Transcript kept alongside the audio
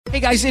Hey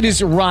guys, it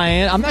is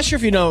Ryan. I'm not sure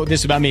if you know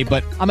this about me,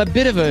 but I'm a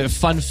bit of a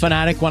fun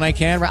fanatic when I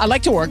can. I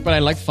like to work, but I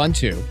like fun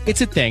too.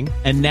 It's a thing.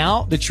 And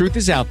now the truth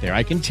is out there.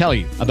 I can tell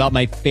you about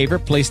my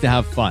favorite place to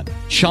have fun.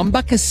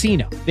 Chumba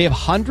Casino. They have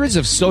hundreds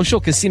of social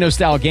casino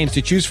style games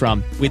to choose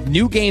from with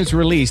new games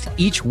released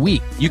each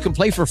week. You can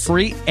play for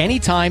free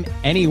anytime,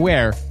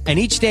 anywhere. And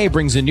each day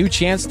brings a new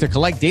chance to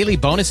collect daily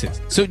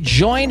bonuses. So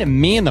join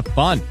me in the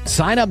fun.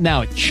 Sign up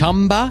now at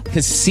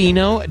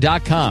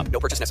ChumbaCasino.com. No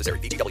purchase necessary.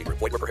 VGW.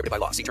 Void where prohibited by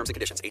law. See terms and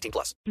conditions.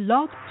 18+.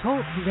 Blog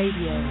Talk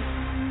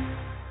Radio.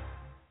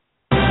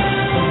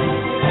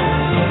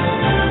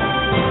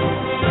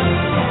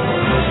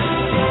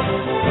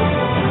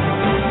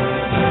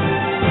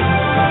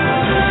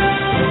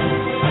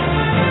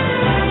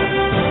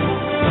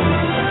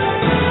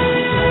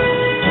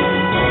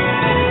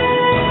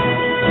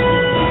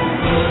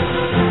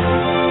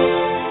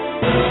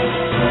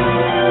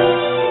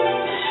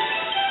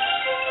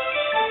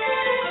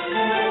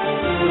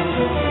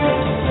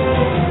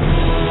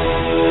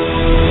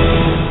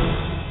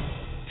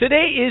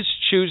 Today is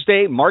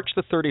Tuesday, March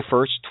the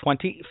 31st,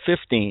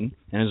 2015,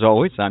 and as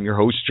always, I'm your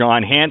host,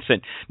 John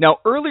Hanson. Now,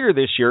 earlier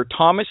this year,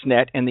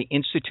 Thomasnet and the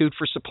Institute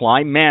for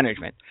Supply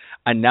Management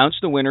announced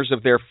the winners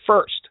of their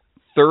first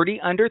 30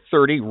 Under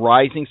 30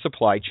 Rising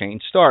Supply Chain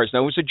Stars.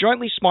 Now, it was a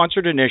jointly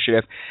sponsored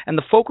initiative, and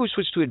the focus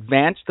was to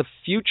advance the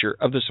future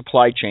of the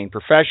supply chain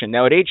profession.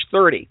 Now, at age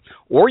 30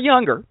 or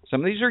younger,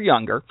 some of these are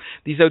younger,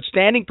 these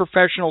outstanding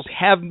professionals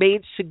have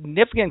made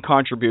significant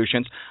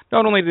contributions,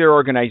 not only to their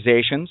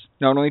organizations,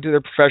 not only to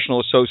their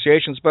professional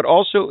associations, but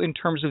also in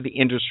terms of the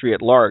industry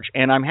at large.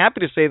 And I'm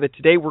happy to say that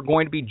today we're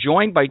going to be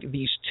joined by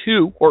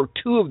two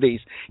of these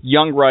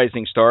young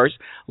rising stars,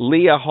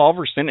 Leah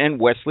Halverson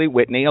and Wesley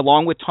Whitney,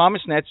 along with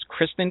Thomasnet's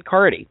Kristen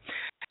Carty.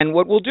 And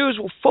what we'll do is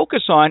we'll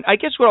focus on, I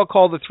guess, what I'll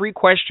call the three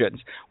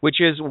questions, which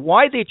is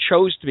why they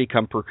chose to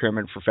become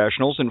procurement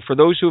professionals. And for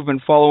those who have been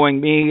following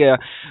me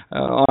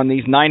on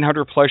these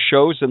 900-plus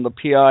shows in the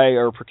PI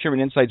or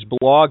Procurement Insights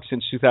blog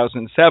since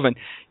 2007,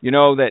 you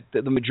know that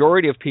the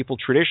majority of people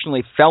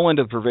traditionally fell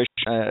into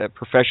the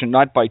profession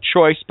not by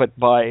choice but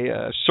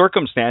by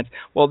circumstance.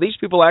 Well, these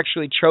people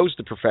actually chose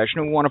the profession,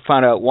 and we want to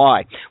find out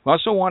why. We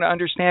also want to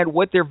understand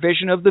what their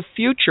vision of the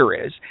future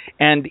is,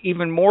 and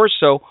even more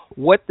so,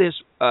 what this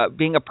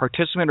being a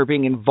participant or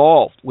being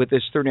involved with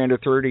this 30 Under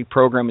 30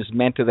 program has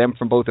meant to them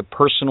from both a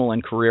personal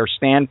and career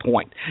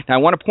standpoint. Now, I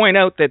want to point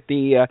out that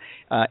the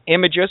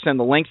images and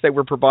the links that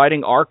we're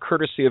providing are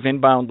courtesy of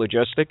Inbound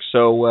Logistics,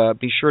 so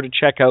be sure to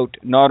check out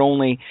not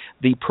only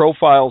the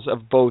profiles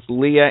of both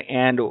Leah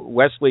and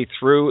Wesley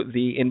through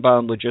the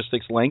Inbound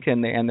Logistics link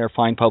and their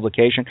fine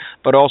publication,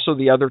 but also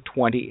the other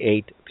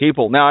 28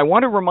 people. Now, I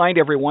want to remind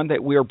everyone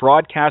that we are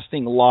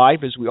broadcasting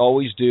live, as we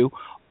always do,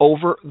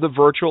 over the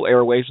virtual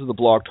airwaves of the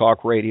Blog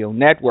Talk Radio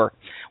Network.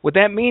 What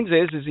that means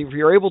is if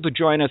you're able to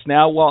join us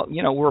now, well,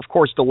 you know, we're of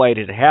course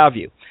delighted to have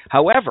you.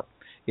 However,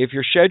 if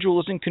your schedule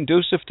isn't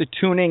conducive to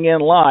tuning in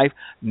live,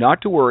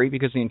 not to worry,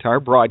 because the entire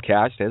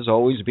broadcast, as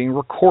always, is being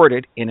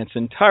recorded in its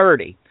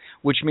entirety,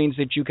 which means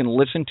that you can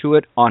listen to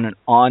it on an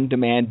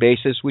on-demand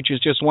basis, which is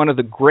just one of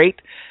the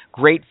great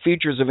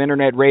features of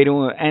Internet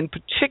radio, and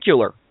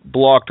particular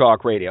Blog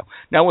Talk Radio.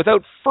 Now,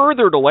 without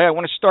further delay, I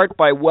want to start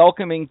by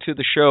welcoming to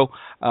the show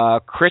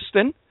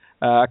Kristen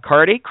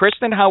Carty.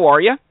 Kristen, how are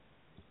you?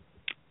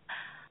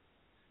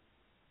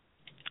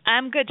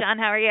 I'm good, John.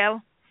 How are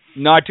you?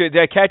 Not to, did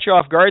I catch you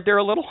off guard there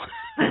a little?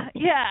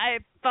 Yeah, I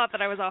thought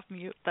that I was off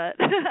mute, but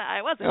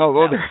I wasn't. Oh,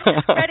 well,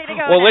 so ready to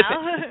go well,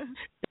 now. Listen,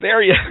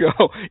 there you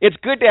go. It's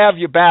good to have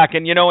you back,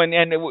 and you know, and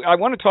I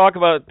want to talk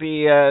about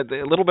a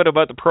little bit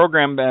about the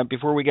program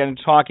before we get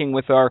into talking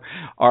with our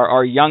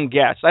young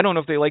guests. I don't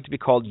know if they like to be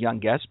called young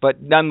guests,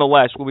 but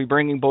nonetheless, we'll be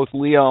bringing both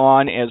Leah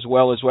on as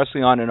well as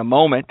Wesley on in a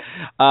moment.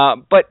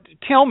 But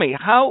tell me,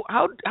 how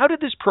did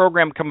this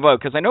program come about?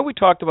 Because I know we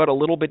talked about it a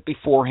little bit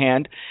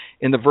beforehand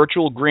in the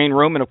virtual green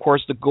room, and of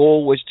course, the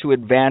goal was to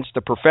advance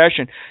the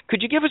profession.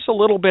 Could you give us a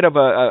little bit of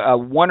a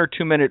 1 or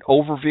 2 minute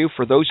overview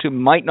for those who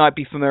might not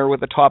be familiar with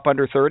the Top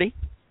Under 30?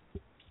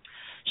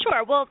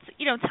 Sure. Well,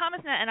 you know,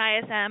 Thomasnet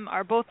and ISM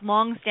are both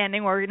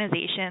long-standing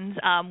organizations.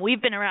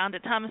 We've been around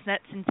at Thomasnet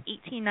since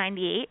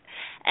 1898,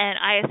 and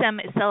ISM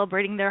is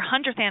celebrating their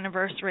 100th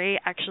anniversary,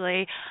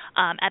 actually,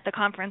 at the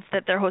conference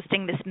that they're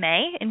hosting this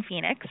May in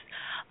Phoenix.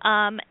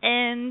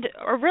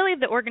 Really,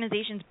 the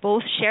organizations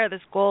both share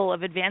this goal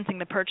of advancing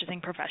the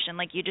purchasing profession,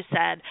 like you just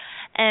said.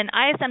 And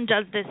ISM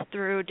does this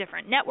through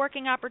different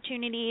networking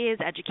opportunities,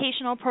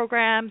 educational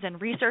programs,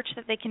 and research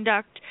that they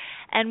conduct.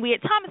 And we at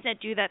Thomasnet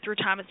do that through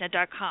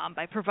Thomasnet.com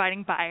by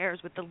providing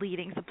buyers with the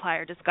leading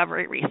supplier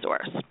discovery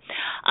resource.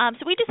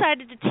 So we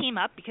decided to team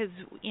up because,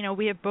 you know,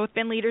 we have both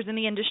been leaders in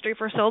the industry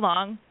for so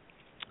long.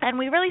 And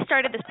we really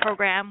started this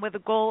program with a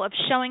goal of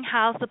showing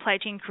how supply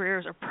chain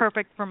careers are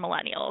perfect for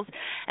millennials.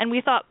 And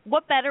we thought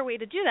what better way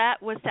to do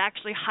that was to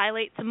actually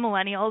highlight some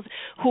millennials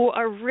who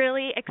are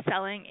really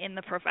excelling in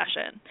the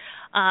profession.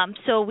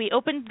 So we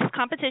opened this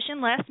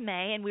competition last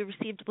May, and we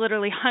received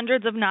literally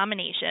hundreds of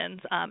nominations.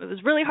 It was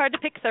really hard to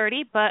pick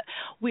 30, but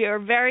we are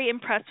very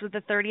impressed with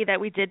the 30 that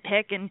we did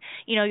pick. And,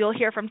 you'll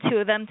hear from 2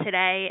 of them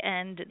today,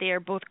 and they are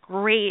both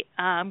great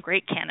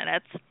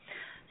candidates.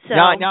 So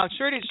now,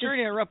 sorry to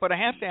interrupt, but I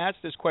have to ask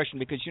this question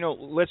because,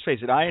 let's face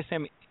it,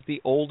 ISM is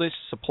the oldest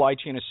supply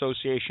chain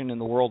association in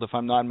the world, if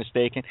I'm not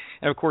mistaken.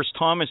 And, of course,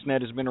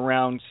 ThomasNet has been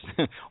around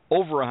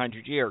over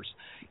 100 years.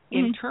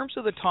 In terms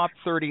of the top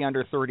 30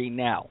 under 30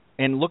 now,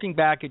 and looking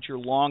back at your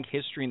long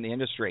history in the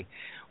industry,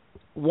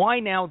 why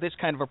now this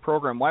kind of a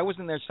program? Why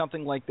wasn't there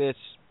something like this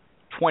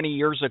 20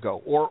 years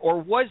ago, or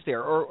was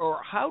there, or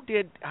how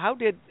did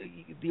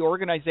the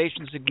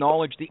organizations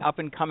acknowledge the up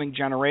and coming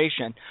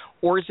generation,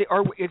 or is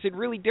it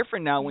really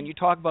different now when you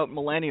talk about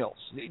millennials?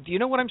 Do you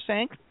know what I'm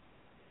saying?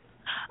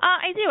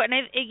 I do,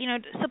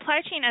 and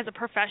supply chain as a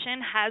profession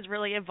has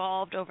really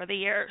evolved over the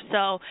years.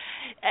 So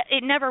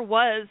it never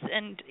was,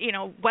 and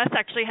Wes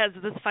actually has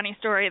this funny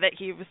story that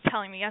he was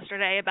telling me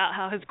yesterday about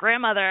how his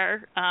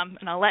grandmother,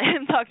 and I'll let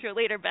him talk to it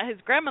later, but his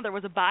grandmother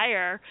was a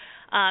buyer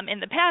in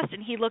the past,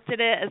 and he looked at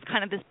it as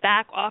kind of this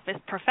back office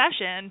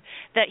profession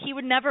that he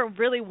would never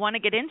really want to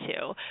get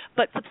into.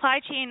 But supply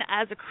chain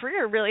as a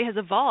career really has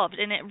evolved,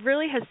 and it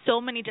really has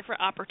so many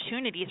different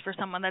opportunities for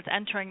someone that's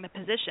entering the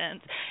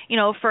positions.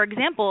 For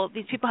example,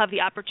 these people have the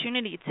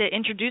opportunity to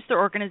introduce their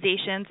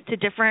organizations to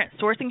different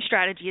sourcing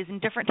strategies and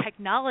different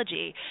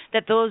technology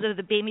that those of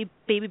the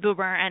baby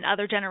boomer and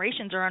other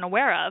generations are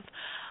unaware of.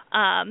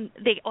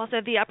 They also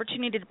have the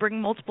opportunity to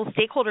bring multiple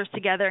stakeholders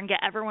together and get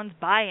everyone's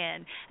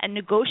buy-in and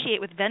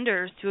negotiate with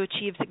vendors to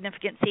achieve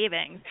significant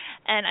savings.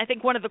 And I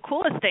think one of the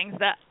coolest things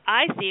that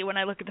I see when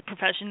I look at the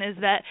profession is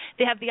that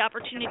they have the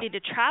opportunity to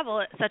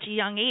travel at such a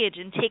young age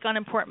and take on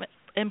important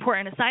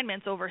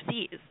assignments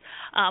overseas,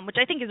 which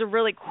I think is a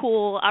really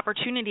cool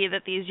opportunity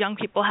that these young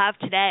people have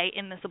today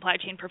in the supply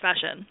chain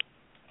profession.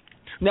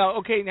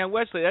 Now,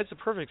 Wesley, that's a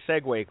perfect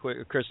segue,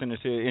 Kristen,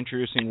 into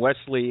introducing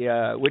Wesley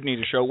Whitney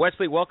to the show.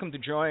 Wesley, welcome to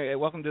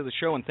the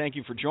show, and thank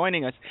you for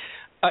joining us.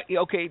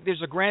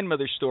 There's a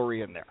grandmother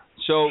story in there.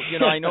 So,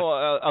 I know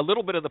a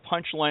little bit of the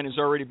punchline has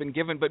already been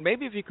given, but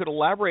maybe if you could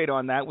elaborate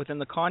on that within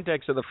the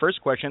context of the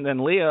first question,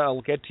 then Leah,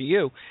 I'll get to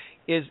you.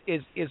 Is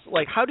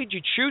like, how did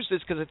you choose this?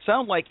 Because it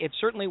sounded like it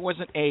certainly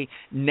wasn't a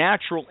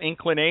natural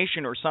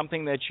inclination or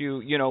something that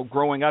you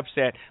growing up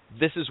said,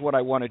 this is what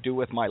I want to do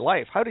with my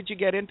life. How did you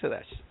get into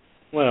this?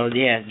 Well,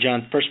 yeah,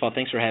 John, first of all,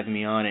 thanks for having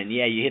me on. And,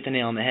 yeah, you hit the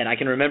nail on the head. I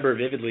can remember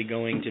vividly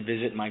going to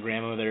visit my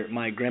grandmother.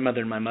 My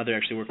grandmother and my mother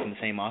actually worked in the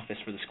same office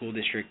for the school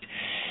district.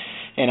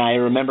 And I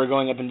remember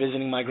going up and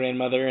visiting my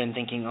grandmother and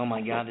thinking, oh,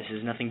 my God, this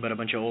is nothing but a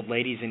bunch of old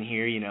ladies in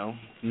here,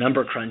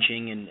 number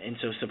crunching. And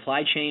so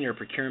supply chain or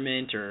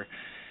procurement or,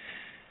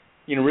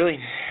 really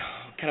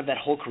kind of that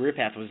whole career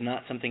path was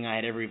not something I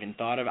had ever even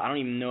thought of. I don't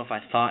even know if I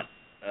thought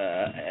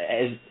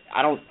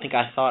I don't think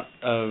I thought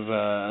of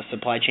a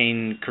supply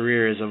chain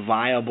career as a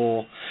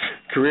viable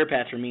career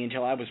path for me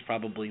until I was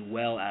probably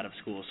well out of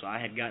school. So I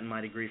had gotten my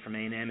degree from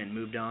A&M and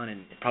moved on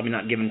and probably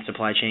not given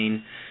supply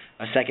chain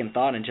a second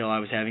thought until I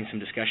was having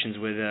some discussions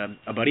with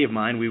a buddy of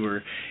mine. We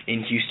were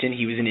in Houston.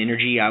 He was in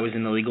energy. I was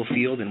in the legal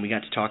field, and we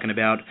got to talking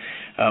about,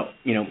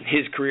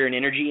 his career in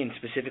energy and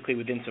specifically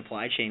within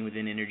supply chain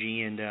within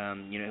energy. And,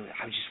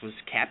 I just was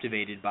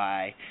captivated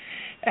by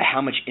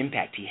how much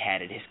impact he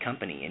had at his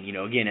company. And,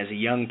 again, as a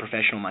young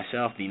professional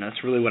myself,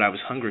 that's really what I was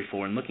hungry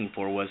for and looking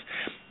for was,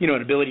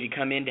 an ability to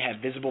come in to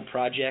have visible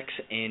projects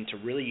and to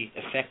really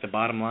affect the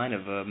bottom line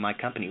of my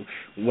company,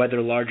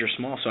 whether large or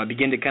small. So I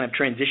began to kind of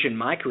transition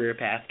my career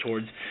path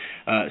towards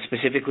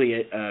specifically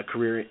a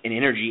career in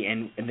energy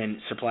and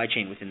then supply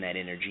chain within that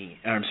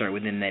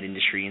within that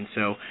industry. And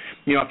so,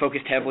 I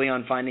focused heavily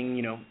on finding,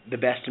 the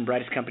best and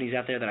brightest companies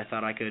out there that I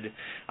thought I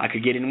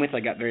could get in with. I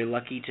got very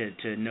lucky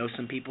to know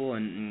some people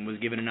and was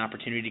given an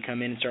opportunity to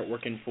come in and start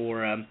working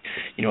for, a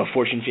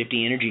Fortune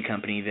 50 energy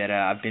company that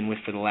I've been with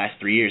for the last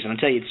 3 years. And I'll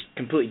tell you, it's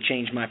completely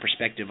changed my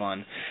perspective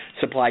on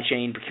supply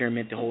chain,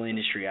 procurement, the whole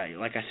industry.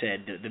 Like I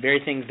said, the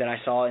very things that I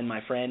saw in my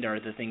friend are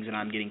the things that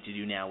I'm getting to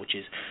do now, which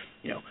is,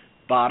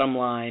 bottom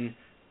line,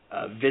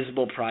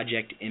 visible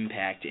project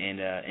impact,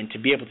 and to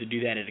be able to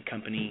do that at a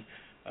company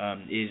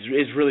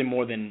is really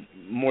more than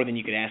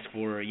you could ask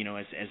for,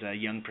 as a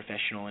young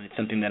professional, and it's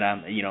something that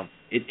I'm,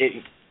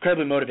 it's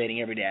incredibly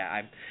motivating every day.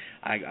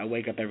 I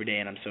wake up every day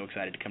and I'm so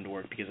excited to come to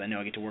work because I know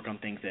I get to work on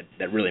things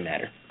that really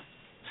matter.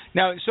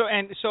 Now,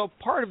 so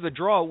part of the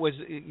draw was,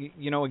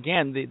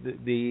 again,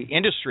 the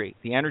industry,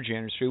 the energy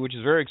industry, which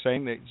is very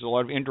exciting. There's a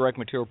lot of indirect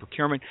material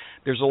procurement.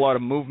 There's a lot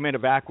of movement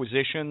of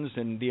acquisitions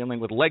and dealing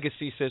with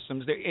legacy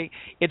systems.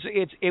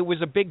 It was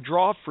a big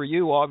draw for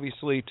you,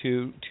 obviously,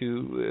 to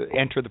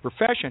enter the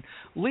profession.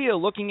 Leah,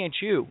 looking at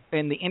you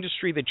and the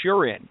industry that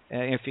you're in,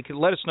 if you could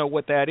let us know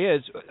what that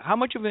is, how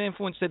much of an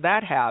influence did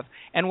that have,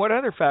 and what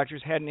other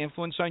factors had an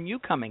influence on you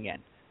coming in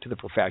to the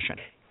profession?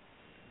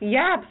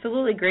 Yeah,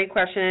 absolutely. Great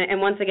question. And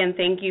once again,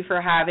 thank you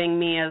for having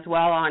me as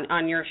well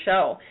on your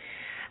show.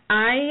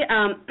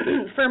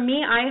 For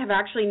me, I have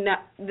actually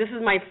this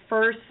is my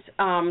first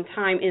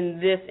time in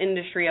this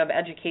industry of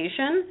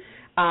education,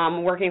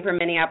 working for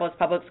Minneapolis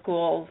Public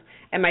Schools,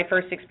 and my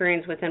first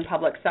experience within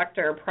public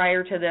sector.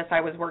 Prior to this,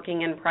 I was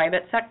working in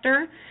private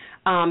sector,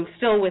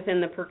 still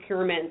within the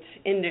procurement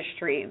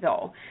industry,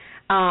 though.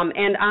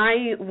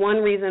 And one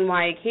reason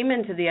why I came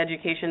into the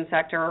education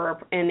sector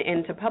and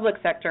into public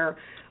sector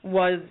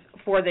was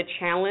for the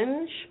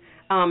challenge,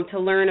 to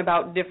learn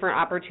about different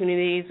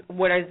opportunities,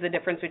 what is the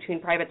difference between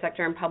private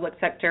sector and public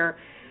sector,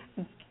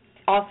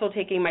 also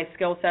taking my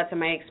skill sets and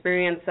my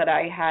experience that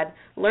I had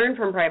learned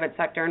from private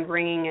sector and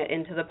bringing it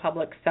into the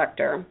public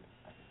sector.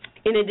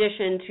 In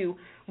addition to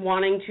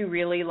wanting to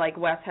really, like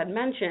Wes had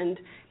mentioned,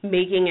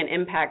 making an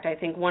impact. I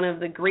think one of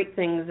the great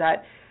things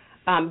that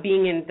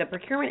being in the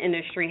procurement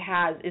industry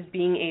has is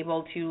being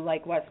able to,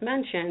 like Wes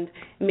mentioned,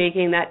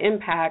 making that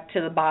impact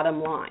to the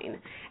bottom line.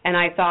 And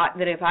I thought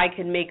that if I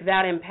could make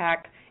that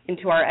impact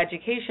into our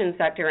education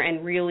sector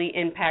and really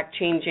impact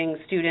changing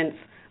students'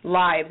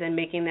 lives and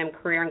making them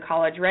career and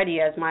college ready,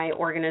 as my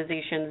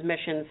organization's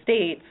mission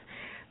states,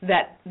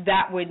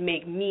 that would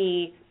make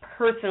me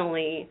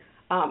personally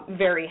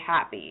very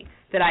happy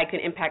that I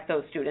could impact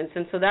those students.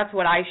 And so that's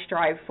what I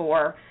strive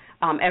for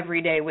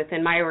every day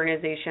within my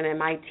organization, and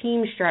my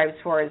team strives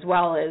for as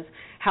well, is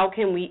how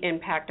can we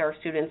impact our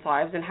students'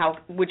 lives, and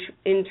which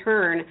in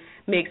turn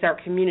makes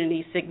our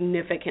community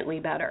significantly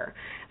better.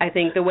 I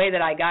think the way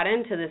that I got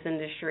into this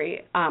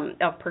industry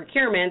of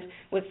procurement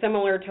was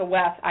similar to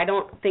Wes. I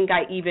don't think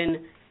I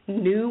even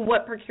knew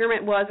what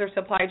procurement was or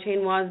supply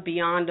chain was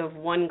beyond of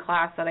one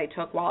class that I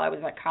took while I was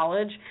at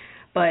college.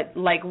 But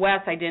like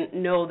Wes, I didn't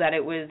know that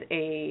it was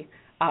a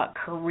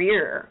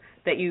career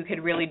that you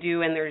could really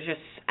do, and there's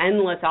just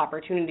endless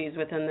opportunities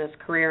within this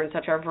career and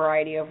such a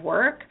variety of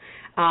work.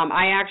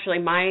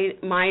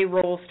 My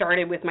role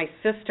started with my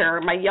sister,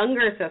 my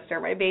younger sister,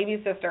 my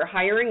baby sister,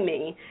 hiring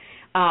me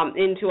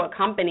into a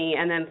company,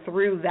 and then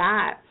through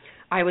that,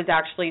 I was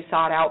actually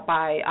sought out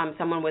by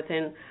someone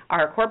within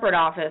our corporate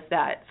office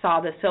that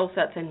saw the skill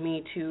sets in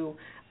me to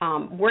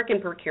work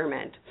in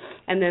procurement.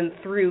 And then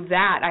through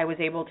that, I was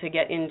able to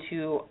get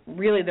into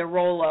really the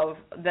role of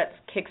that's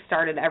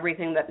kick-started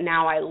everything that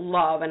now I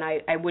love, and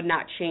I would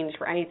not change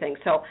for anything.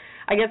 So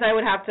I guess I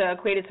would have to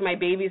equate it to my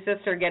baby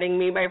sister getting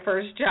me my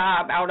first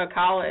job out of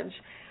college.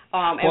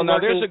 Well, now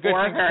there's a good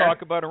thing to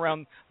talk about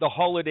around the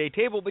holiday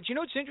table, but you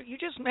know, you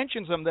just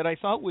mentioned something that I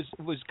thought was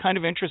kind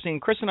of interesting.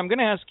 Kristen, I'm going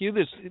to ask you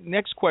this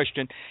next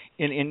question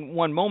in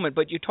one moment,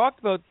 but you talked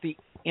about the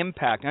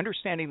impact,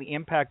 understanding the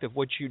impact of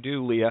what you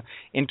do, Leah,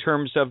 in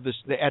terms of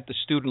at the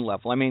student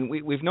level. I mean,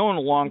 we've known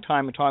a long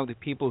time and talking to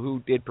people who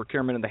did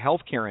procurement in the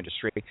healthcare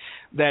industry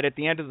that at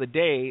the end of the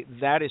day,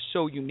 that is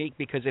so unique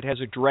because it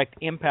has a direct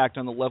impact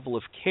on the level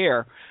of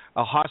care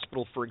a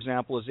hospital, for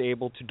example, is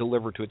able to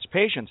deliver to its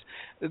patients.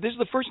 This is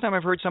the first time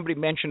I've heard somebody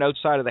mention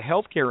outside of the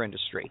healthcare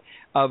industry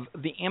of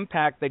the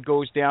impact that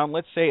goes down,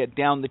 let's say,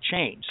 down the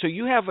chain. So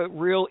you have a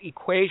real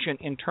equation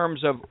in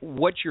terms of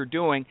what you're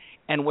doing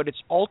and what its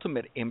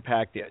ultimate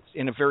impact is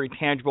in a very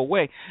tangible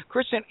way.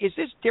 Kristen, is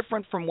this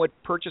different from what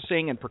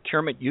purchasing and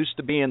procurement used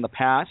to be in the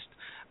past,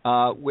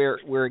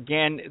 where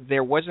again,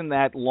 there wasn't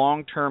that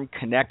long-term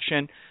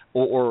connection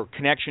or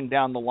connection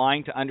down the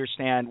line to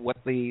understand what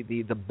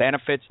the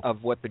benefits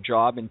of what the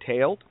job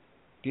entailed?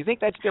 Do you think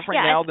that's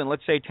different now than,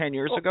 let's say, 10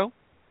 years ago?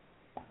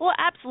 Well,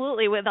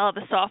 absolutely, with all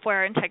the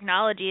software and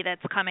technology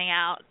that's coming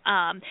out.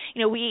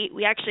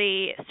 We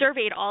actually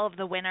surveyed all of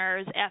the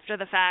winners after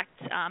the fact,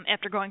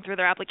 after going through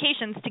their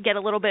applications, to get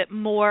a little bit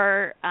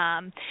more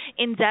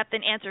in-depth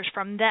and answers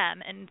from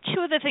them. And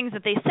two of the things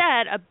that they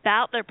said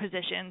about their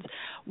positions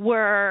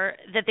were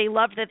that they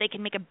loved that they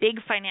can make a big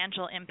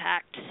financial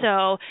impact.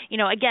 So,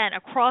 again,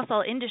 across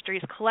all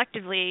industries,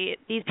 collectively,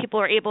 these people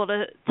are able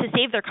to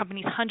save their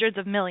companies hundreds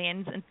of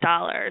millions of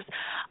dollars.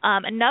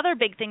 Another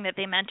big thing that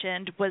they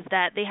mentioned was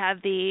that they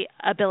have the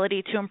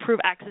ability to improve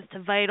access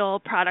to vital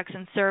products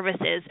and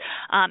services,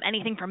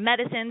 anything from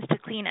medicines to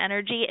clean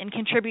energy, and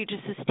contribute to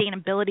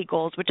sustainability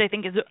goals, which I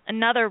think is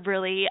another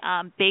really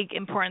big,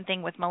 important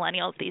thing with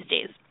millennials these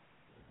days.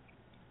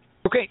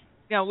 Okay.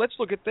 Now, let's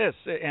look at this,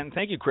 and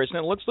thank you,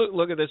 Kristen. Let's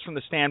look at this from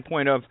the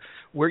standpoint of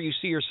where you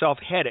see yourself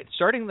headed.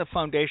 Starting the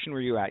foundation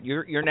where you're at.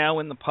 You're now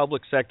in the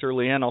public sector,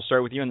 Leanne. I'll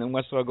start with you, and then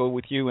Wes, I'll go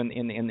with you in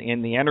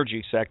the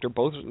energy sector,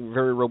 both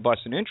very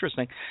robust and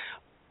interesting.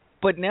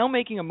 But now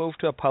making a move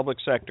to a public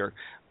sector,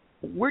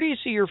 where do you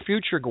see your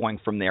future going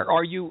from there?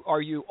 Are you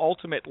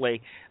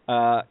ultimately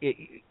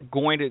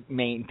going to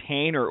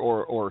maintain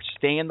or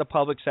stay in the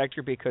public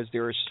sector because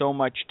there is so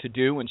much to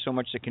do and so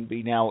much that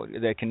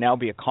can now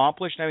be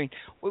accomplished? I mean,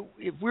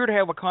 if we were to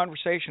have a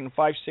conversation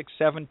 5, 6,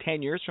 7,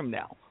 10 years from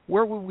now,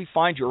 where will we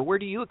find you, or where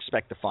do you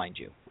expect to find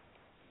you?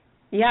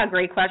 Yeah,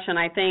 great question.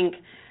 I think,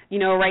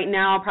 right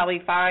now, probably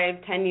 5,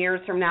 10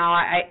 years from now,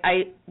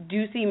 I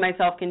do see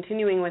myself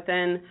continuing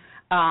within.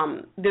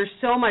 There's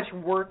so much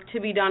work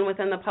to be done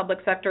within the public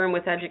sector and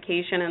with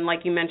education, and like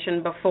you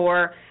mentioned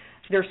before,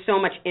 there's so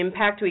much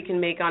impact we can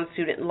make on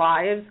student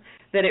lives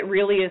that it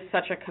really is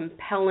such a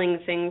compelling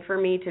thing for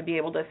me to be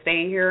able to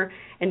stay here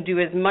and do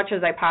as much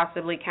as I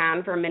possibly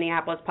can for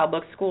Minneapolis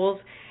Public Schools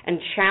and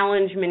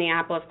challenge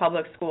Minneapolis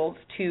Public Schools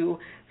to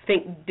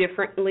think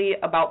differently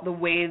about the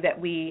way that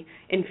we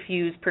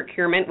infuse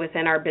procurement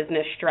within our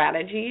business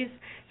strategies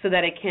so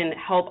that it can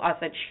help us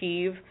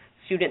achieve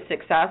student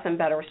success and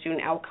better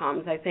student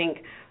outcomes. I think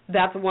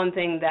that's one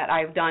thing that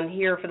I've done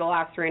here for the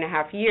last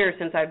 3.5 years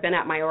since I've been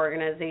at my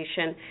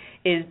organization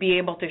is be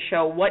able to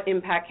show what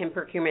impact can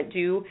procurement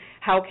do,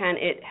 how can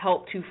it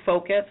help to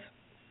focus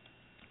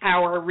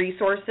our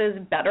resources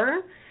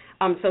better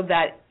so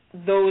that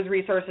those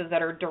resources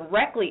that are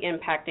directly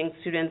impacting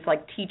students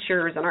like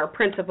teachers and our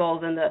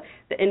principals and the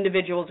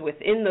individuals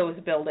within those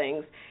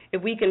buildings,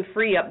 if we can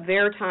free up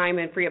their time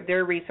and free up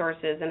their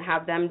resources and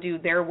have them do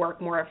their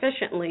work more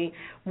efficiently,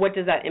 what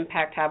does that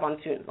impact have on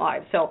student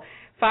lives? So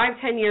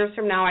 5-10 years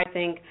from now, I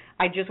think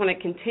I just want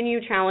to continue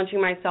challenging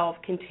myself,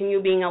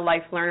 continue being a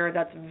life learner.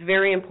 That's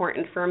very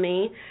important for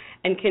me.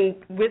 And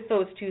with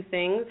those two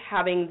things,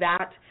 having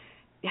that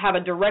have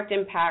a direct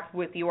impact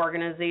with the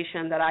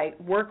organization that I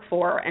work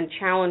for and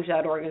challenge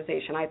that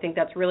organization. I think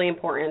that's really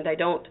important.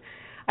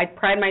 I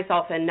pride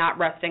myself in not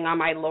resting on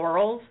my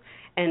laurels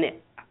and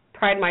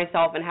pride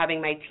myself in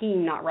having my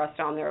team not rest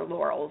on their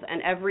laurels.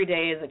 And every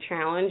day is a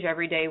challenge.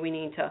 Every day we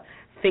need to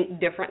think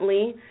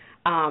differently,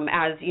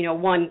 as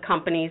one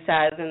company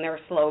says in their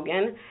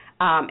slogan.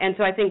 And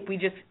so I think we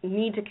just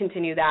need to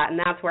continue that, and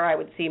that's where I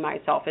would see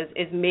myself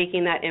is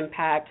making that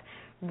impact,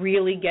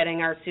 really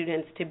getting our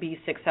students to be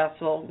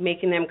successful,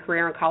 making them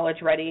career and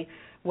college ready,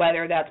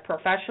 whether that's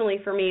professionally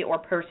for me or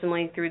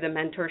personally through the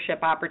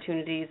mentorship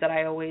opportunities that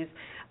I always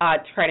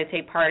try to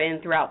take part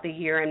in throughout the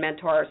year and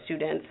mentor our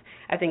students.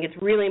 I think it's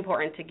really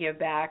important to give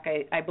back.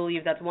 I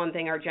believe that's one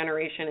thing our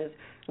generation is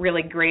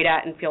really great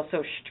at and feels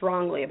so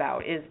strongly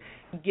about is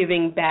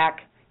giving back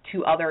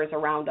to others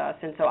around us.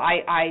 And so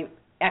I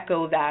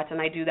echo that,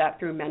 and I do that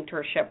through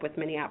mentorship with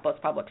Minneapolis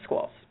Public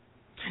Schools.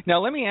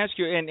 Now, let me ask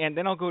you, and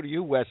then I'll go to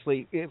you,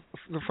 Wesley.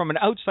 From an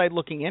outside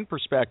looking in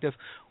perspective,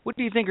 what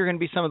do you think are going to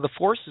be some of the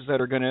forces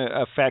that are going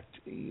to affect,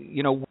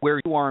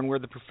 where you are and where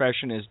the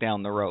profession is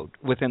down the road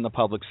within the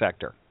public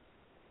sector?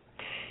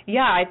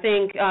 Yeah, I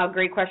think,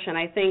 great question.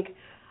 I think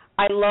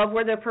I love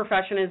where the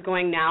profession is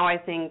going now. I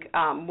think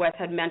Wes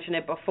had mentioned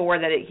it before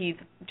that he's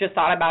just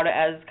thought about it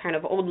as kind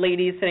of old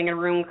ladies sitting in a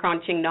room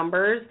crunching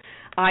numbers.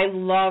 I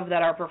love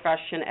that our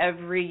profession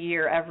every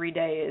year, every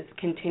day is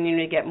continuing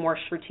to get more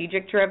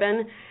strategic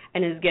driven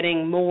and is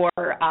getting more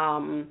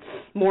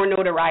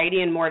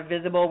notoriety and more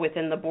visible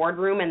within the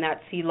boardroom and that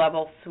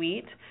C-level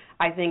suite.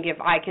 I think if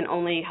I can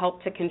only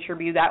help to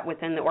contribute that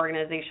within the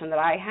organization that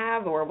I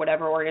have or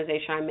whatever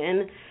organization I'm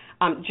in,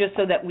 just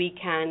so that we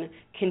can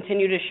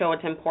continue to show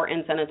its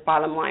importance and its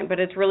bottom line. But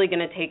it's really going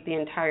to take the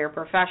entire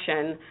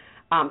profession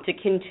to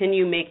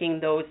continue making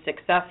those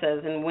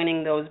successes and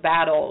winning those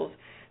battles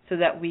so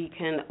that we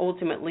can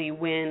ultimately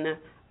win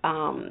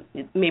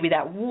maybe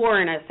that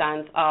war in a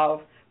sense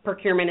of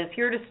procurement is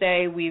here to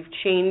stay. We've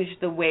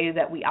changed the way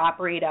that we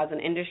operate as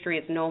an industry.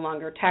 It's no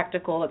longer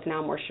tactical. It's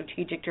now more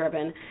strategic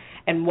driven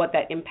and what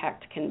that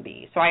impact can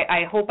be. So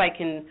I hope I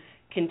can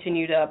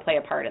continue to play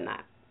a part in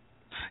that.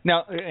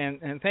 Now,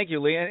 and thank you,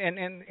 Leah,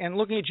 and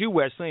looking at you,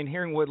 Wesley, and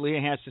hearing what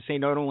Leah has to say,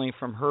 not only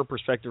from her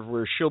perspective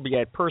where she'll be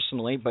at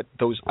personally, but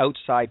those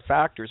outside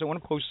factors, I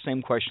want to pose the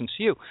same question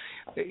to you.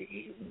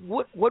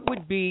 What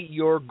would be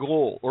your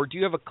goal, or do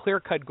you have a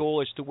clear-cut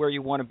goal as to where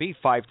you want to be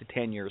 5 to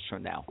 10 years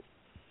from now?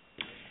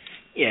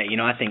 Yeah,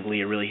 I think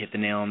Leah really hit the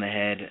nail on the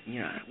head.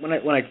 When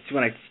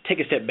I take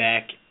a step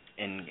back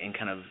and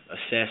kind of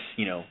assess,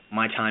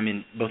 my time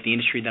in both the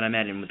industry that I'm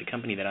at and with the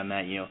company that I'm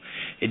at,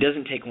 it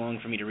doesn't take long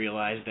for me to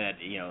realize that,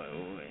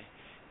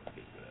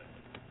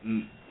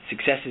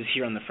 successes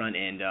here on the front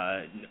end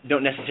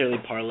don't necessarily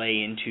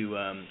parlay into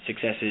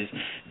successes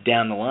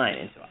down the line.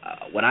 And so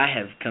what I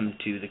have come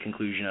to the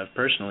conclusion of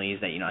personally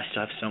is that, I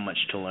still have so much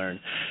to learn.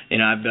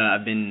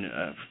 I've been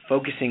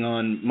focusing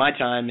on my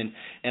time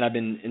and I've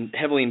been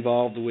heavily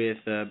involved with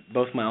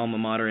both my alma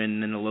mater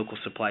and then the local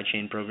supply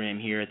chain program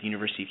here at the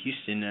University of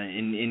Houston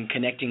in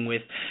connecting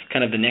with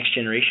kind of the next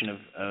generation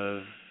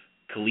of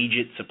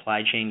collegiate supply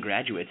chain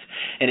graduates.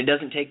 And it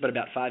doesn't take but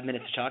about 5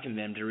 minutes of talking to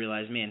them to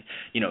realize, man,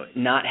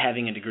 not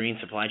having a degree in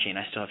supply chain,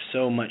 I still have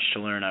so much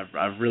to learn.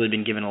 I've really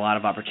been given a lot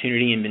of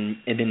opportunity and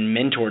been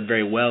mentored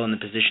very well in the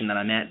position that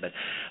I'm at. But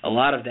a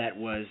lot of that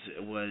was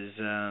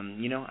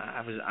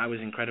I was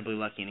incredibly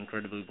lucky and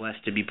incredibly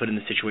blessed to be put in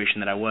the situation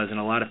that I was. And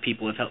a lot of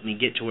people have helped me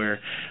get to where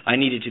I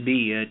needed to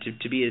be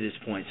to be at this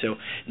point. So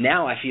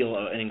now I feel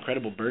an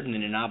incredible burden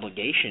and an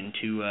obligation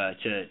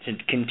to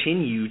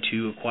continue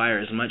to acquire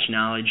as much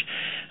knowledge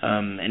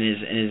and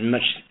as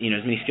much,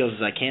 as many skills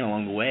as I can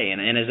along the way.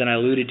 And as I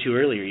alluded to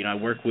earlier, I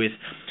work with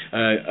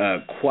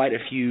quite a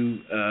few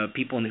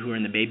people who are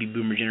in the baby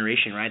boomer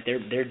generation, right?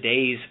 Their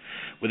days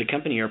with the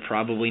company are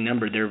probably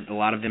numbered. A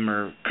lot of them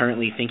are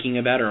currently thinking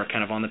about or are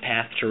kind of on the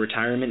path to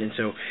retirement, and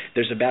so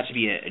there's about to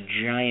be a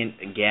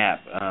giant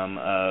gap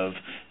of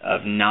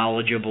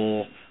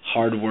knowledgeable,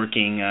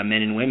 hardworking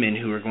men and women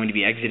who are going to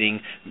be exiting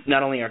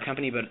not only our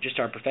company but just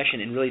our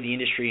profession and really the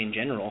industry in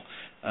general.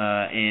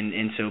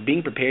 And so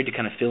being prepared to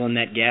kind of fill in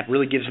that gap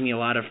really gives me a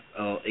lot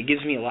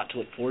to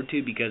look forward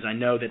to, because I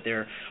know that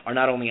there are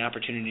not only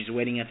opportunities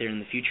waiting out there in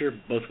the future,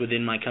 both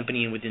within my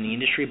company and within the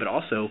industry, but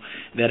also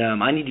that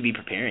I need to be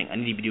preparing. I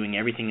need to be doing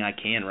everything I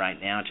can right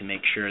now to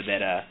make sure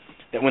that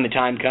that when the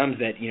time comes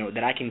that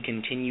that I can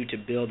continue to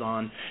build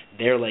on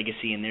their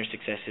legacy and their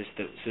successes,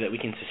 so that we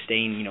can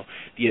sustain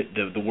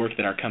the work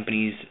that our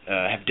companies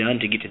have done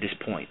to get to this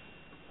point.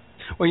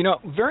 Well,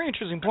 very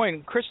interesting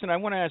point. Kristen, I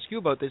want to ask you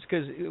about this,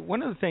 because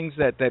one of the things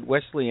that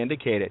Wesley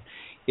indicated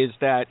is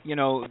that,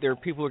 there are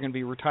people who are going to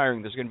be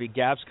retiring. There's going to be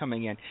gaps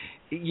coming in.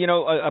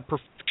 A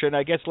profession,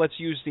 I guess let's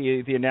use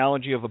the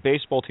analogy of a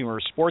baseball team or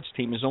a sports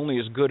team, is only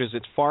as good as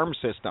its farm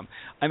system.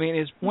 I mean,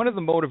 is one of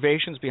the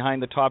motivations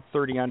behind the top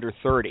 30 under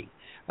 30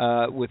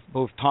 with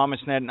both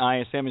ThomasNet and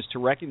ISM is to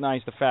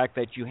recognize the fact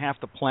that you have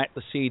to plant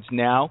the seeds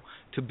now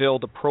to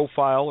build a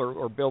profile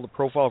or build a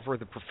profile for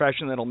the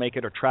profession that'll make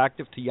it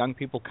attractive to young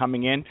people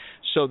coming in,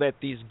 so that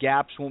these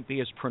gaps won't be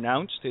as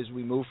pronounced as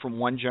we move from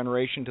one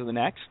generation to the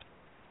next?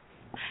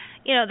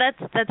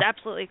 That's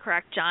absolutely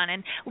correct, John.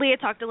 And Leah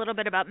talked a little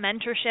bit about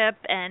mentorship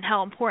and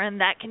how important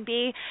that can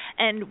be.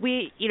 And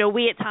we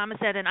at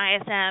ThomasNet and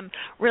ISM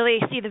really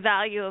see the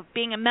value of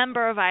being a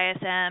member of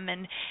ISM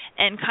and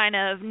kind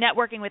of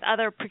networking with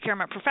other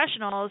procurement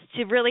professionals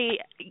to really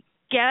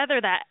gather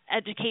that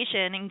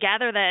education and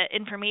gather that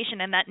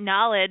information and that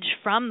knowledge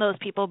from those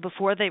people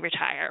before they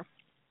retire.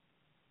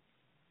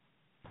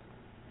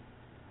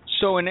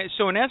 So in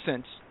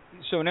essence,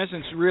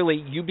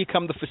 really, you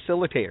become the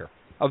facilitator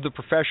of the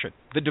profession,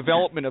 the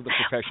development of the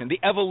profession, the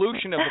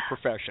evolution of the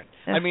profession.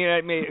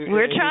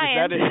 We're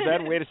trying. Is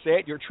that a way to say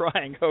it? You're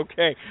trying.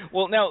 Okay.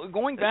 Well, now,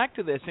 going back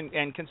to this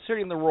and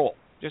considering the role,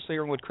 just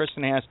hearing what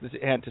Kristen had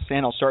to say,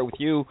 and I'll start with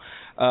you,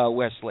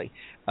 Wesley,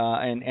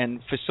 and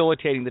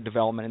facilitating the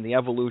development and the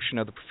evolution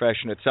of the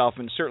profession itself,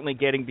 and certainly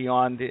getting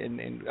beyond,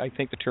 and I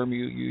think the term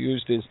you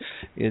used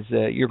is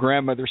your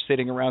grandmother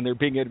sitting around there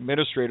being an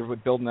administrator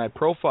but building that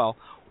profile.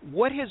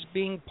 What has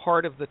being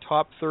part of the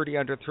top 30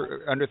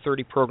 under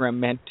 30 program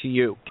meant to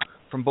you,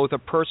 from both a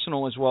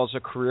personal as well as a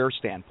career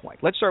standpoint?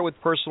 Let's start with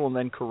personal and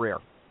then career.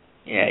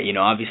 Yeah,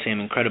 obviously I'm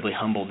incredibly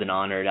humbled and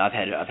honored. I've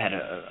had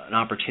an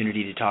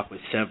opportunity to talk with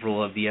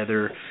several of the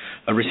other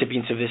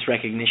recipients of this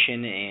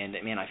recognition, and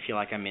man, I feel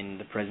like I'm in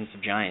the presence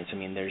of giants. I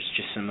mean, there's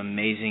just some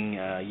amazing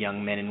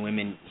young men and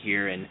women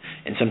here, and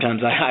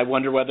sometimes I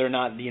wonder whether or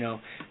not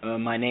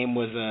my name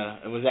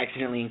was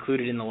accidentally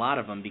included in a lot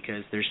of them,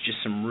 because there's just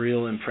some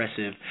real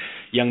impressive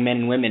young men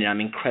and women, and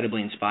I'm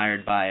incredibly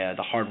inspired by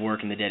the hard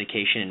work and the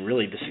dedication and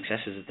really the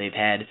successes that they've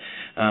had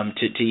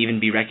to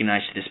even be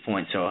recognized to this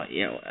point. So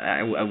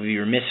I would be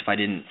remiss if I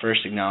didn't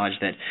first acknowledge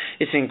that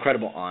it's an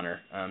incredible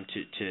honor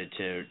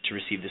to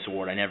receive this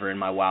award. I never in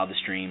my wildest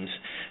dreams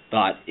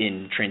thought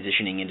in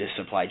transitioning into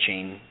supply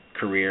chain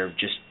career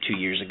just 2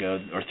 years ago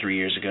or 3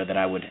 years ago that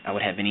I would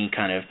have any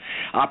kind of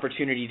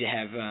opportunity to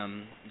have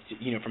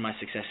for my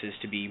successes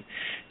to be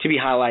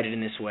highlighted in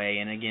this way.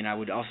 And again, I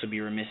would also be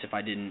remiss if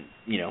I didn't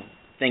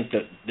think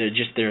that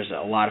there's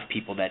a lot of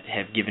people that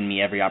have given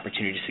me every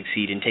opportunity to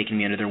succeed and taken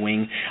me under their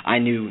wing. I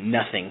knew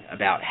nothing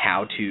about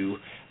how to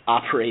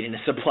operate in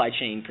a supply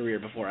chain career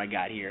before I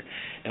got here,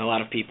 and a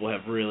lot of people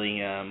have really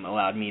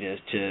allowed me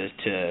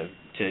to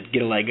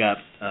get a leg up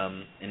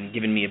and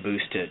given me a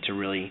boost to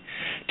really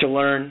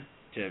learn,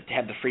 to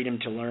have the freedom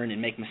to learn and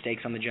make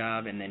mistakes on the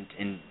job, and then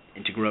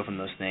and to grow from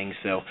those things.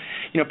 So,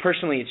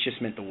 personally, it's just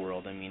meant the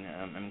world. I mean,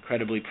 I'm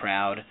incredibly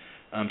proud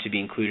to be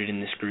included in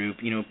this group.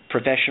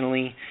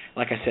 Professionally,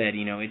 like I said,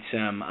 it's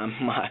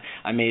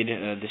I made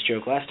this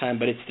joke last time,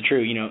 but it's the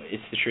truth.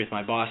 It's the truth.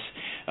 My boss,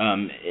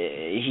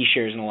 he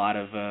shares in a lot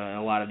of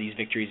these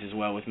victories as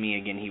well with me.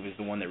 Again, he was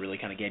the one that really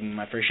kind of gave me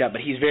my first shot,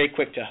 but he's very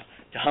quick to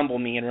humble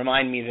me and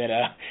remind me that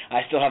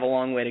I still have a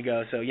long way to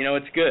go. So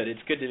it's good.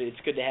 It's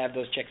good to have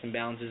those checks and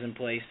balances in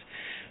place.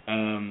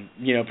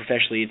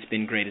 Professionally, it's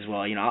been great as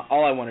well.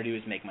 All I want to do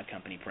is make my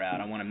company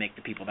proud. I want to make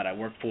the people that I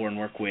work for and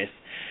work with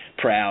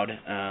proud.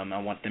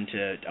 I want them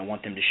to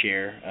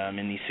share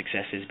in these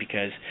successes,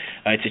 because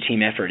it's a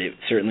team effort. It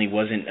certainly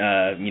wasn't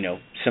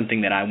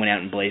something that I went out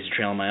and blazed a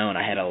trail on my own.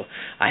 I had a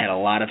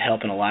lot of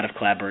help and a lot of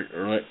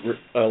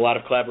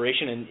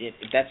collaboration. And if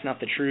that's not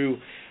the true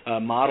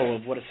model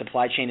of what a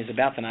supply chain is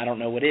about, then I don't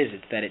know what is.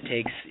 It's that it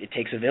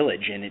takes a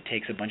village, and it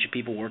takes a bunch of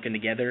people working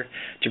together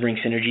to bring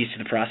synergies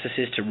to the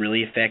processes to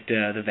really affect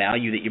the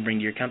value that you bring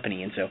to your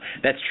company. And so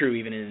that's true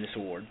even in this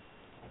award.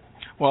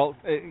 Well,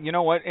 you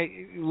know what,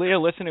 Leah,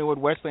 listening to what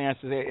Wesley had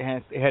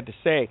to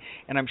say,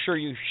 and I'm sure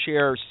you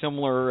share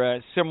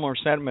similar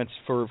sentiments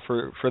for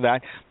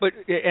that. But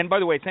and by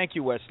the way, thank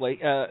you,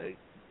 Wesley.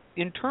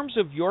 In terms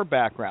of your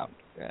background,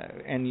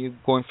 and you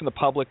going from the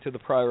public to the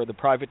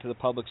private to the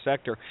public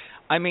sector,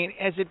 I mean,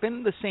 has it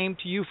been the same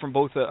to you from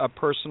both a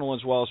personal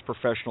as well as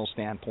professional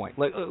standpoint?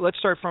 Let's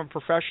start from a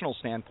professional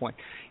standpoint.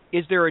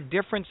 Is there a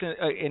difference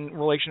in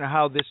relation to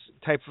how this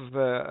type of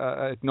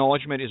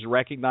acknowledgement is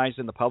recognized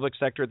in the public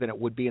sector than it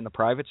would be in the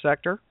private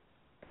sector?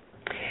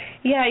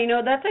 Yeah,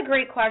 that's a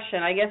great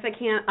question. I guess I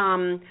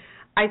can't,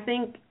 I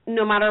think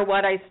no matter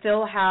what, I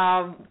still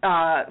have,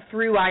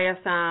 through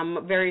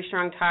ISM, very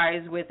strong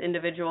ties with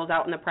individuals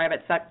out in the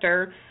private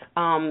sector,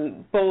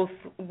 both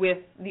with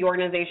the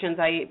organizations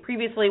I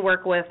previously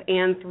worked with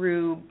and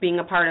through being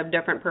a part of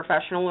different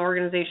professional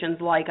organizations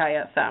like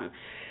ISM.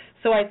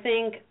 So I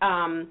think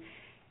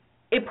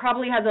it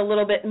probably has a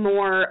little bit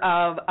more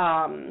of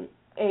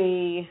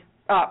a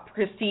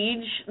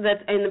prestige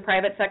that's in the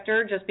private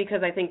sector, just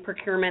because I think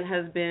procurement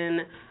has been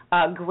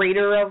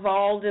greater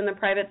evolved in the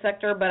private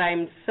sector, but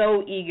I'm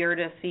so eager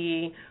to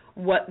see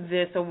what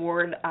this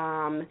award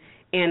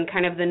and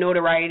kind of the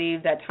notoriety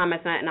that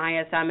ThomasNet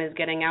and ISM is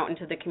getting out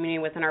into the community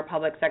within our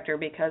public sector,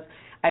 because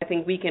I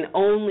think we can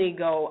only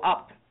go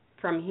up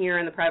from here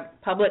in the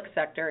public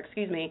sector,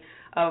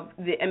 of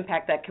the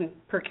impact that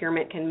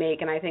procurement can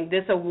make. And I think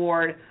this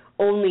award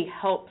only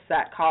helps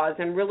that cause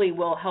and really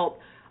will help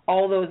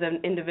all those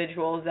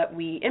individuals that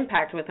we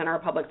impact within our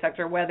public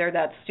sector, whether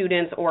that's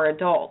students or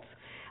adults.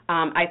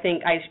 I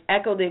think I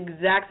echo the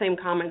exact same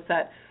comments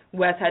that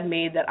Wes had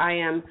made, that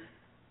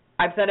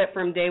I've said it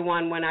from day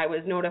one when I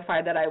was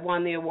notified that I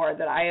won the award,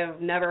 that I've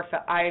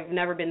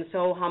never been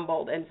so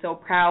humbled and so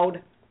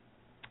proud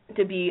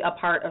to be a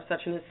part of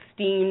such an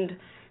esteemed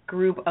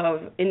group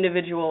of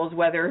individuals,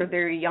 whether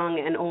they're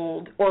young and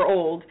old.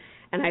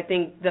 And I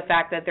think the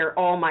fact that they're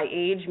all my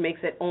age makes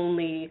it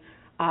only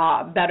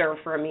better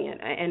for me,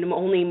 and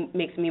only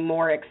makes me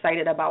more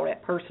excited about it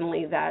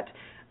personally, that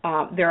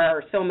there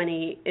are so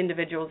many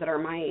individuals that are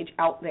my age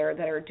out there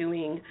that are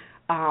doing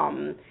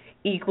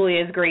equally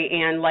as great,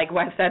 and like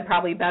Wes said,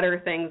 probably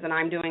better things than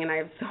I'm doing, and I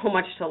have so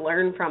much to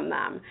learn from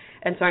them.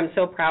 And so I'm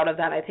so proud of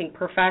that. I think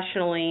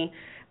professionally,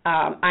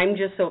 I'm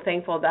just so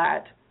thankful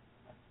that,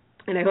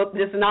 and I hope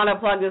this is not a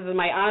plug, this is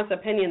my honest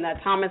opinion,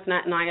 that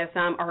ThomasNet and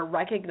ISM are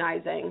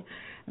recognizing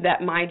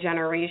that my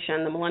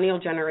generation, the millennial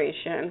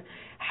generation,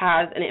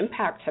 has an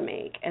impact to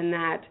make, and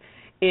that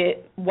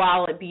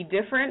while it be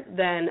different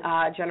than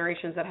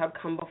generations that have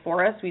come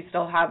before us, we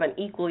still have an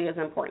equally as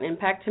important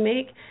impact to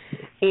make.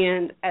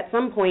 And at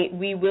some point,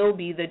 we will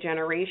be the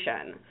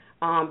generation,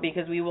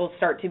 because we will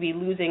start to be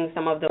losing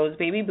some of those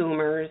baby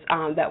boomers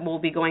that will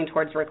be going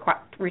towards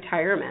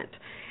retirement.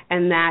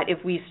 And that if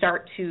we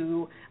start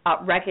to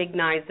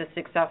recognize the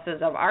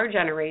successes of our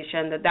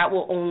generation, that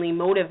will only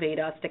motivate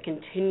us to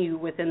continue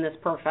within this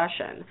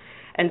profession.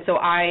 And so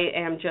I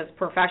am just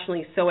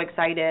professionally so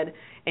excited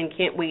and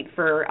can't wait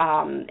for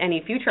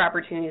any future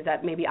opportunities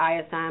that maybe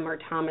ISM or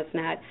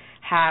ThomasNet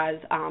has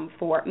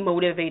for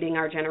motivating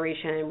our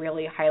generation and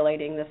really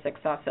highlighting the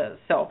successes.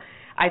 So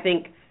I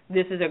think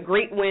this is a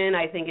great win.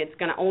 I think it's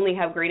going to only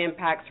have great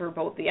impacts for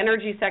both the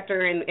energy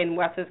sector in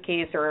Wes's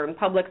case, or in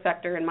public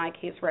sector in my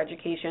case for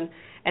education,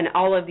 and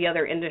all of the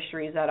other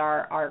industries that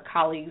our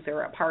colleagues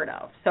are a part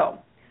of. So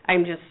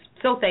I'm just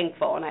so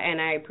thankful,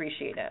 and I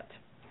appreciate it.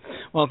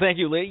 Well, thank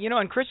you, Leah.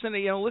 And Kristen,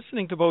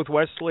 listening to both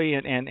Wesley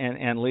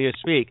and Leah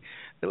speak,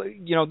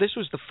 this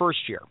was the first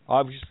year.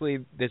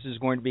 Obviously, this is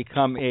going to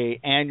become an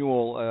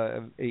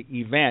annual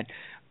event.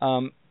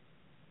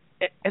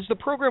 As the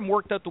program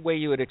worked out the way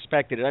you had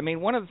expected it, I mean,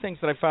 one of the things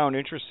that I found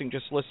interesting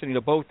just listening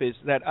to both is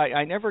that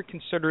I never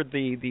considered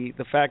the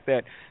fact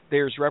that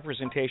there's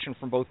representation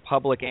from both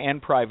public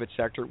and private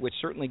sector, which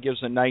certainly gives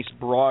a nice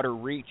broader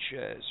reach,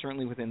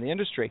 certainly within the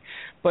industry.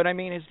 But, I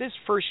mean, has this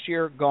first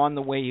year gone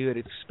the way you had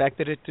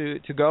expected it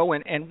to go,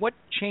 and what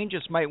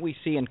changes might we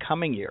see in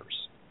coming years?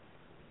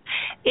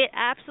 It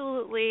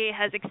absolutely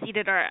has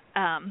exceeded our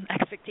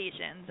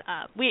expectations.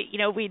 We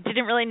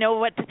didn't really know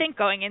what to think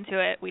going into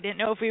it. We didn't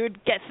know if we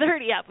would get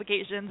 30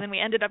 applications, and we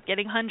ended up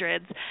getting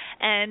hundreds.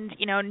 And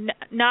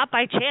not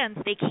by chance,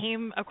 they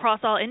came across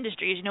all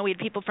industries. We had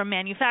people from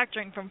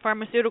manufacturing, from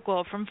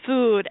pharmaceutical, from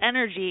food,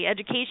 energy,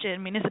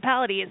 education,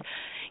 municipalities.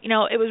 It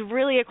was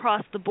really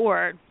across the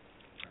board.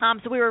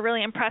 So we were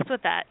really impressed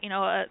with that.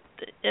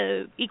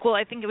 Equal,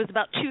 I think it was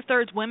about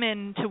 2/3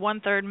 women to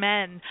 1/3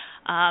 men.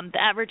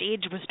 The average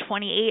age was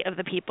 28 of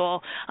the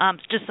people.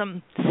 Just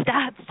some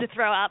stats to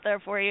throw out there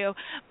for you.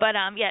 But,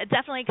 it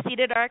definitely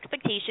exceeded our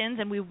expectations,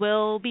 and we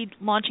will be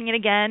launching it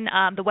again.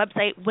 The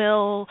website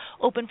will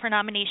open for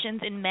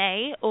nominations in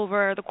May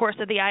over the course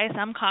of the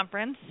ISM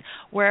conference,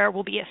 where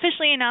we'll be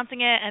officially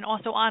announcing it and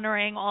also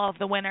honoring all of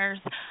the winners.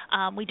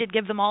 We did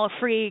give them all a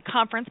free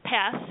conference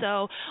pass,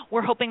 so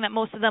we're hoping that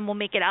most of them will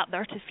make it out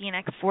there to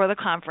Phoenix for the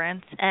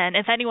conference. And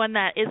if anyone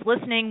that is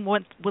listening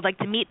would like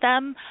to meet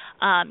them,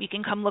 you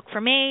can come look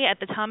for me at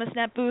the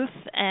ThomasNet booth,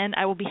 and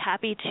I will be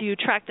happy to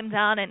track them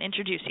down and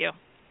introduce you.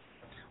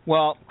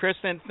 Well,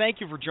 Kristen,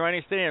 thank you for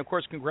joining us today. And, of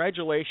course,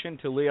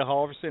 congratulations to Leah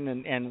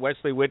Halverson and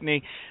Wesley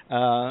Whitney.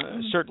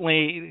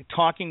 Certainly,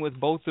 talking with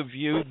both of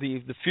you,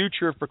 the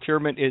future of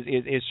procurement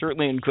is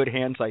certainly in good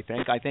hands, I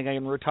think. I think I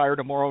can retire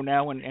tomorrow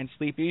now and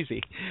sleep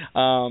easy.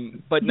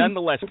 But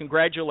nonetheless,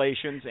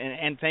 congratulations,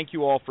 and thank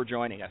you all for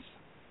joining us.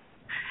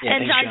 Yeah,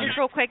 and thanks, John, just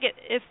real quick,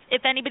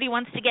 if anybody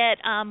wants to get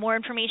more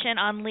information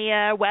on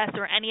Leah, Wes,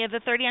 or any of the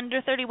 30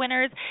 Under 30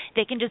 winners,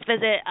 they can just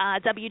visit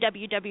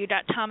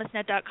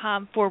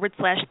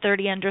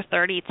www.thomasnet.com/30 Under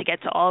 30 to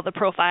get to all the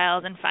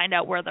profiles and find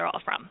out where they're all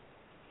from.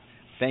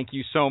 Thank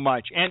you so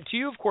much. And to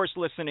you, of course,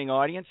 listening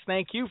audience,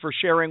 thank you for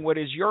sharing what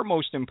is your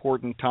most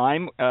important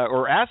time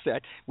or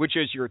asset, which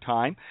is your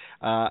time.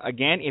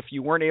 Again, if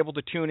you weren't able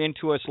to tune in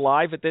to us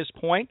live at this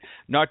point,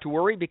 not to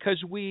worry,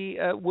 because we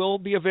will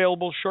be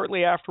available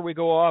shortly after we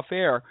go off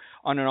air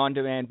on an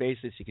on-demand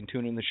basis. You can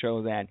tune in the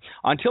show then.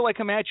 Until I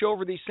come at you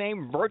over these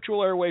same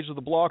virtual airwaves of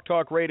the Blog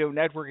Talk Radio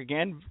Network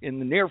again in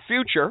the near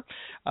future,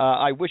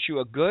 I wish you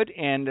a good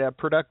and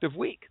productive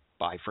week.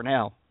 Bye for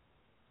now.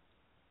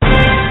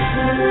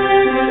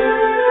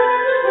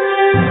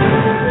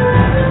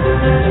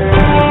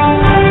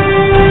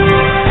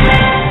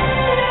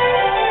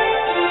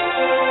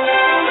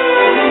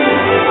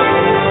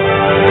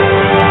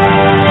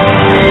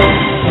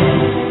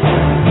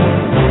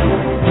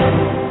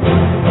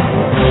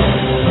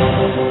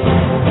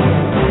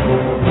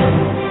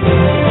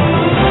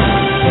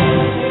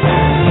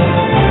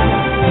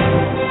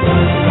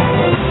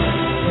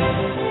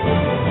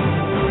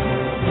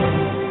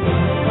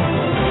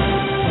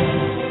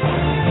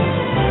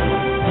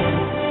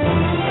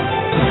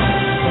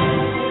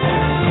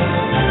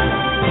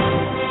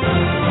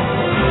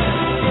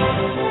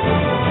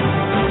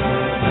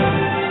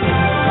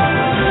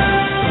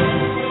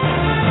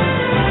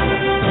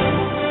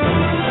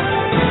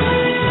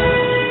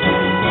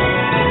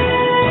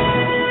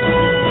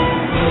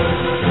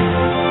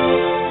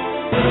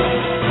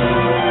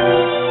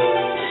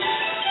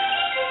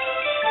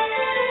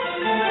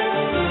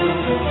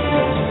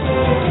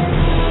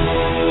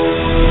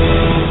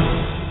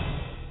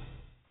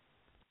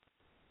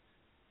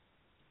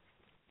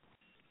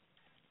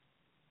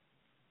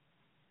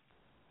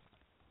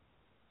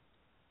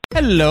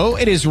 Hello,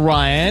 it is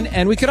Ryan,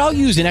 and we could all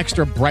use an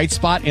extra bright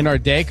spot in our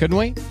day, couldn't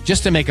we?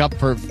 Just to make up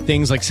for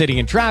things like sitting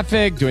in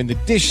traffic, doing the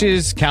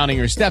dishes, counting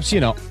your steps,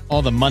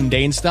 all the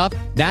mundane stuff.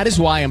 That is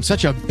why I'm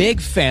such a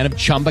big fan of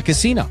Chumba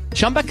Casino.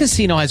 Chumba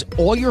Casino has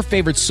all your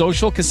favorite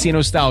social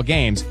casino-style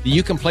games that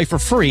you can play for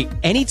free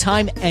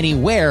anytime,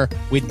 anywhere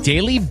with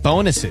daily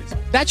bonuses.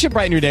 That should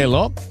brighten your day a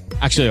little.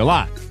 Actually, a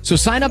lot. So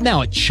sign up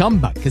now at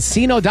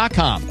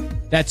ChumbaCasino.com.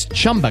 That's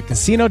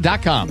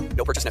ChumbaCasino.com.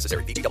 No purchase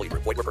necessary. VGW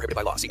Group. Void where prohibited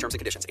by law. See terms and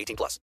conditions.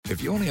 18+.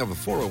 If you only have a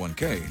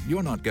 401k,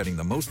 you're not getting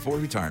the most for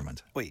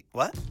retirement. Wait,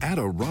 what? Add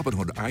a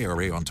Robinhood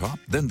IRA on top,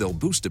 then they'll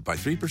boost it by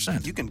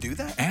 3%. You can do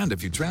that? And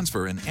if you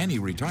transfer in any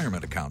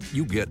retirement account,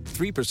 you get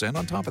 3%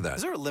 on top of that.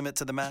 Is there a limit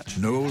to the match?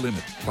 No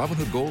limit.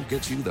 Robinhood Gold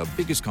gets you the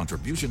biggest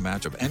contribution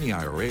match of any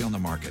IRA on the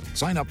market.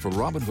 Sign up for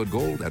Robinhood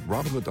Gold at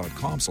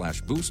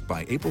Robinhood.com/boost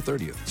by April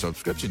 30th.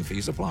 Subscription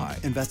fees apply.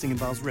 Investing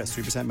involves risk.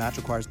 3% match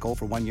requires gold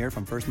for 1 year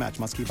from first match.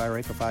 Must keep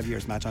IRA for 5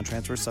 years. Match on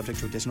transfers subject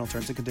to additional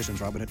terms and conditions.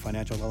 Robinhood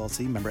Financial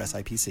LLC, member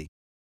SIPC.